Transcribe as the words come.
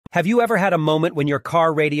Have you ever had a moment when your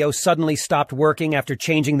car radio suddenly stopped working after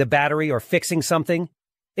changing the battery or fixing something?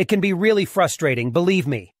 It can be really frustrating, believe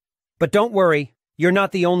me. But don't worry, you're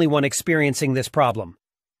not the only one experiencing this problem.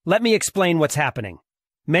 Let me explain what's happening.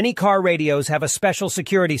 Many car radios have a special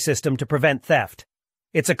security system to prevent theft.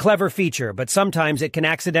 It's a clever feature, but sometimes it can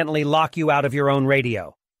accidentally lock you out of your own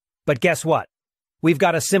radio. But guess what? We've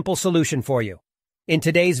got a simple solution for you. In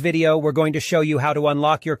today's video, we're going to show you how to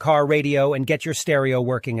unlock your car radio and get your stereo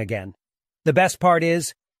working again. The best part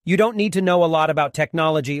is, you don't need to know a lot about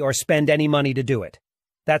technology or spend any money to do it.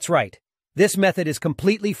 That's right. This method is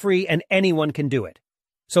completely free and anyone can do it.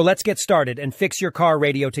 So let's get started and fix your car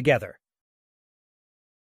radio together.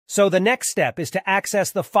 So the next step is to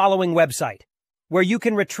access the following website, where you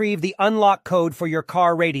can retrieve the unlock code for your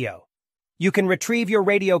car radio. You can retrieve your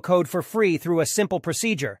radio code for free through a simple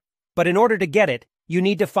procedure, but in order to get it, you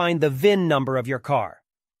need to find the VIN number of your car.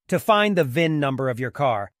 To find the VIN number of your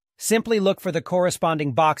car, simply look for the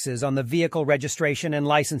corresponding boxes on the vehicle registration and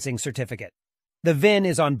licensing certificate. The VIN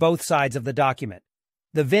is on both sides of the document.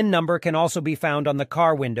 The VIN number can also be found on the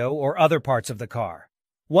car window or other parts of the car.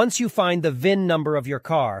 Once you find the VIN number of your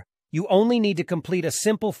car, you only need to complete a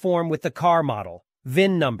simple form with the car model,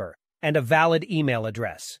 VIN number, and a valid email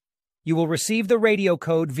address. You will receive the radio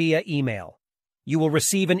code via email. You will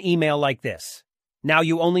receive an email like this. Now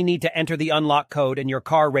you only need to enter the unlock code and your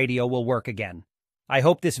car radio will work again. I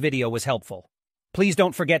hope this video was helpful. Please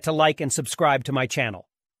don't forget to like and subscribe to my channel.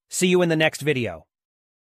 See you in the next video.